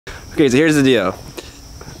Okay, so here's the deal.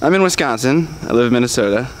 I'm in Wisconsin, I live in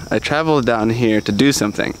Minnesota. I traveled down here to do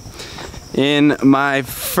something. In my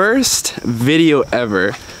first video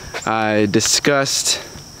ever, I discussed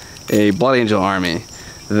a Blood Angel army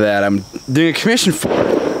that I'm doing a commission for.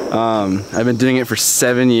 I've been doing it for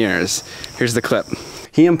 7 years. Here's the clip.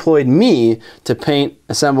 He employed me to paint,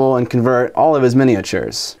 assemble, and convert all of his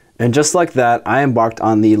miniatures. And just like that, I embarked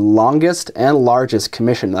on the longest and largest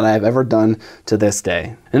commission that I have ever done to this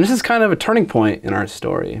day. And this is kind of a turning point in our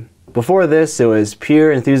story. Before this, it was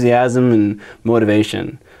pure enthusiasm and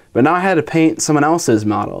motivation. But now I had to paint someone else's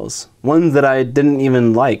models, ones that I didn't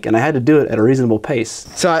even like, and I had to do it at a reasonable pace.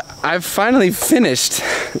 So I've finally finished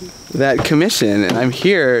that commission, and I'm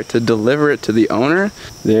here to deliver it to the owner.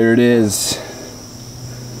 There it is.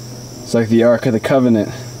 It's like the Ark of the Covenant.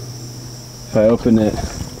 If I open it,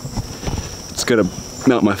 it's gonna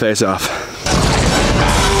melt my face off.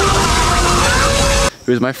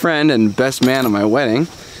 He was my friend and best man at my wedding.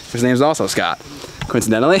 His name's also Scott,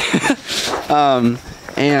 coincidentally.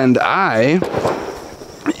 And I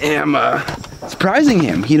am surprising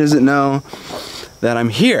him. He doesn't know that I'm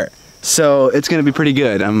here. So it's gonna be pretty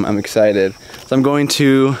good. I'm excited. So I'm going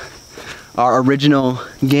to our original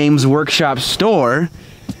Games Workshop store,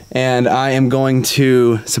 and I am going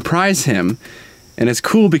to surprise him. And it's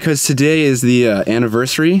cool because today is the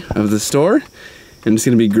anniversary of the store, and it's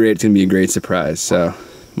gonna be great. It's gonna be a great surprise. So I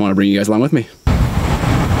wanna bring you guys along with me.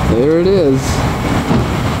 There it is.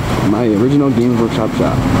 My original Games Workshop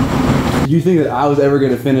shop. Do you think that I was ever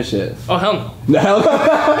gonna finish it? Oh, hell no. No?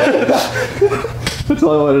 That's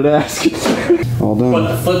all I wanted to ask. All done.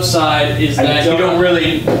 But the flip side is that you don't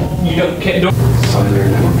really, can't. Oh,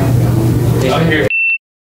 here.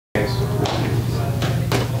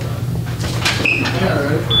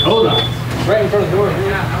 Hold on. Right in front of the door.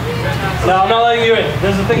 No, I'm not letting you in.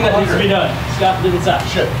 There's a thing that needs to be done. Scott did inside.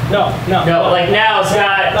 Shit. No, like now,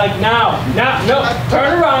 Scott. Like now. No.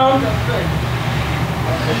 Turn around.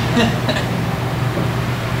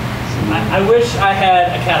 I wish I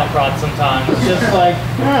had a cattle prod sometimes. Just like,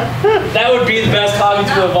 that would be the best hobby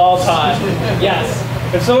tool of all time. Yes.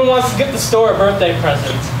 If someone wants to get the store a birthday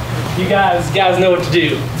present, you guys know what to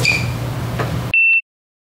do.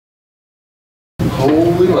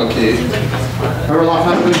 Holy monkey. Remember a long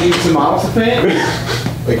time ago we gave you some models to paint?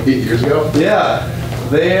 Like 8 years ago? Yeah.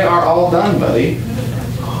 They are all done, buddy.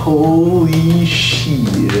 Holy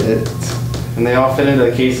shit. And they all fit into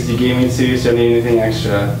the cases you gave me too, so you don't need anything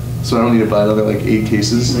extra. So I don't need to buy another like 8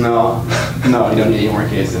 cases? No, you don't need any more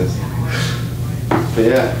cases. But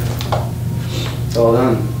yeah, it's all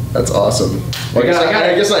done. That's awesome. Well,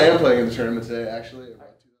 I guess I am playing in the tournament today, actually.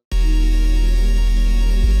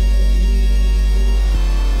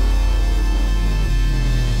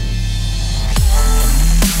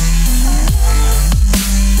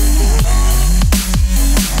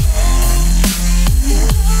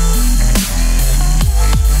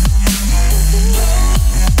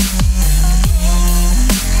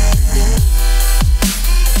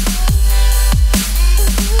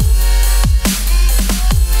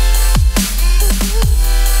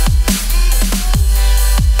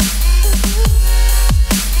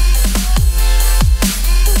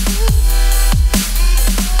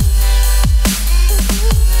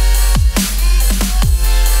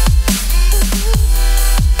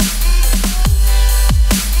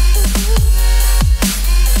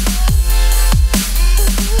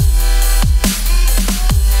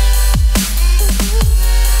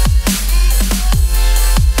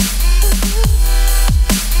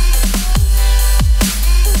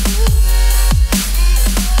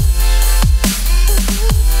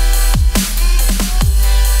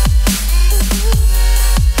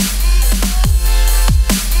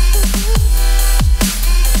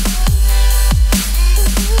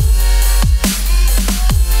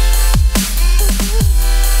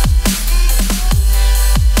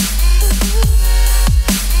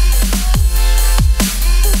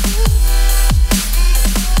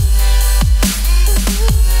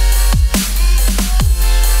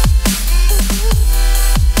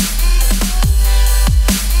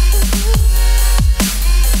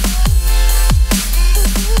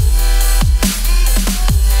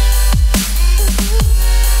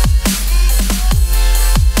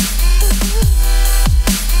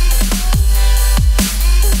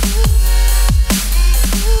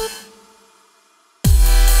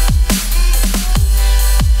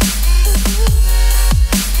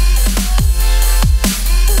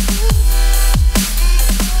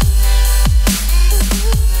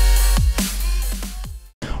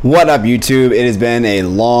 What up, YouTube? It has been a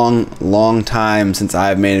long time since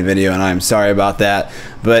I've made a video, and I'm sorry about that,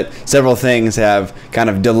 but several things have kind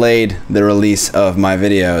of delayed the release of my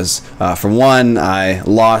videos. For one, I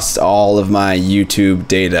lost all of my YouTube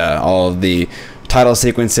data, all of the title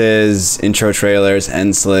sequences, intro trailers,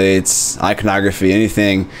 end slates, iconography,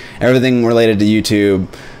 everything related to YouTube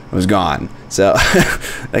was gone. So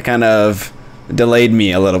that kind of delayed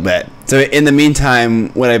me a little bit. So in the meantime,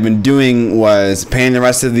 what I've been doing was painting the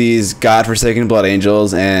rest of these godforsaken blood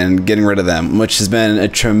angels and getting rid of them, which has been a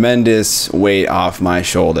tremendous weight off my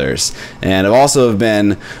shoulders. And I've also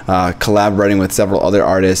been collaborating with several other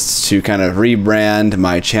artists to kind of rebrand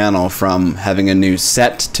my channel from having a new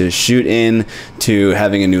set to shoot in to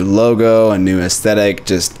having a new logo, a new aesthetic,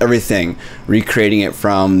 just everything, recreating it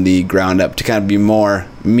from the ground up to kind of be more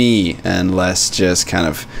me and less just kind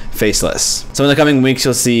of faceless. So in the coming weeks,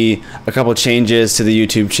 you'll see a couple changes to the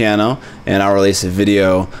YouTube channel, and I'll release a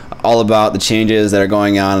video all about the changes that are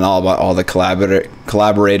going on and all about all the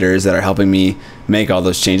collaborators that are helping me make all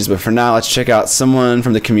those changes. But for now, let's check out someone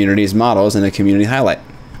from the community's models in a community highlight.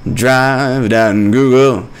 Drive down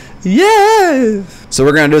Google. Yes! So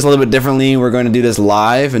we're going to do this a little bit differently. We're going to do this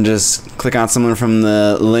live and just click on someone from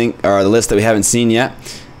the link or the list that we haven't seen yet.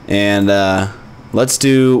 And let's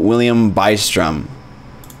do William Bystrom.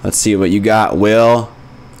 Let's see what you got, Will.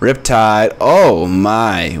 Riptide. Oh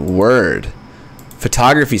my word.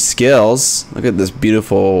 Photography skills. Look at this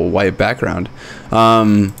beautiful white background.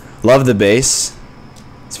 Love the base.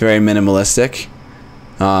 It's very minimalistic.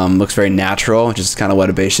 Looks very natural, which is kind of what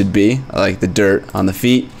a base should be. I like the dirt on the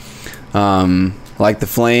feet. I like the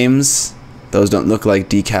flames. Those don't look like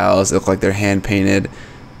decals. They look like they're hand painted,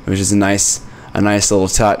 which is a nice little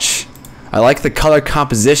touch. I like the color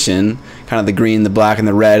composition, kind of the green, the black, and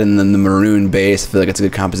the red, and then the maroon base. I feel like it's a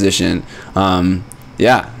good composition.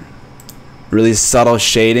 Yeah, really subtle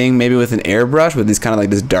shading, maybe with an airbrush, with these kind of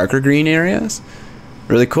like this darker green areas.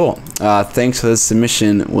 Really cool. Thanks for the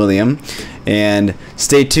submission, William. And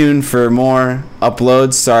stay tuned for more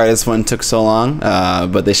uploads. Sorry this one took so long,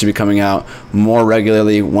 but they should be coming out more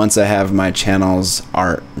regularly once I have my channel's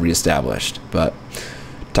art reestablished. But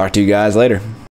talk to you guys later.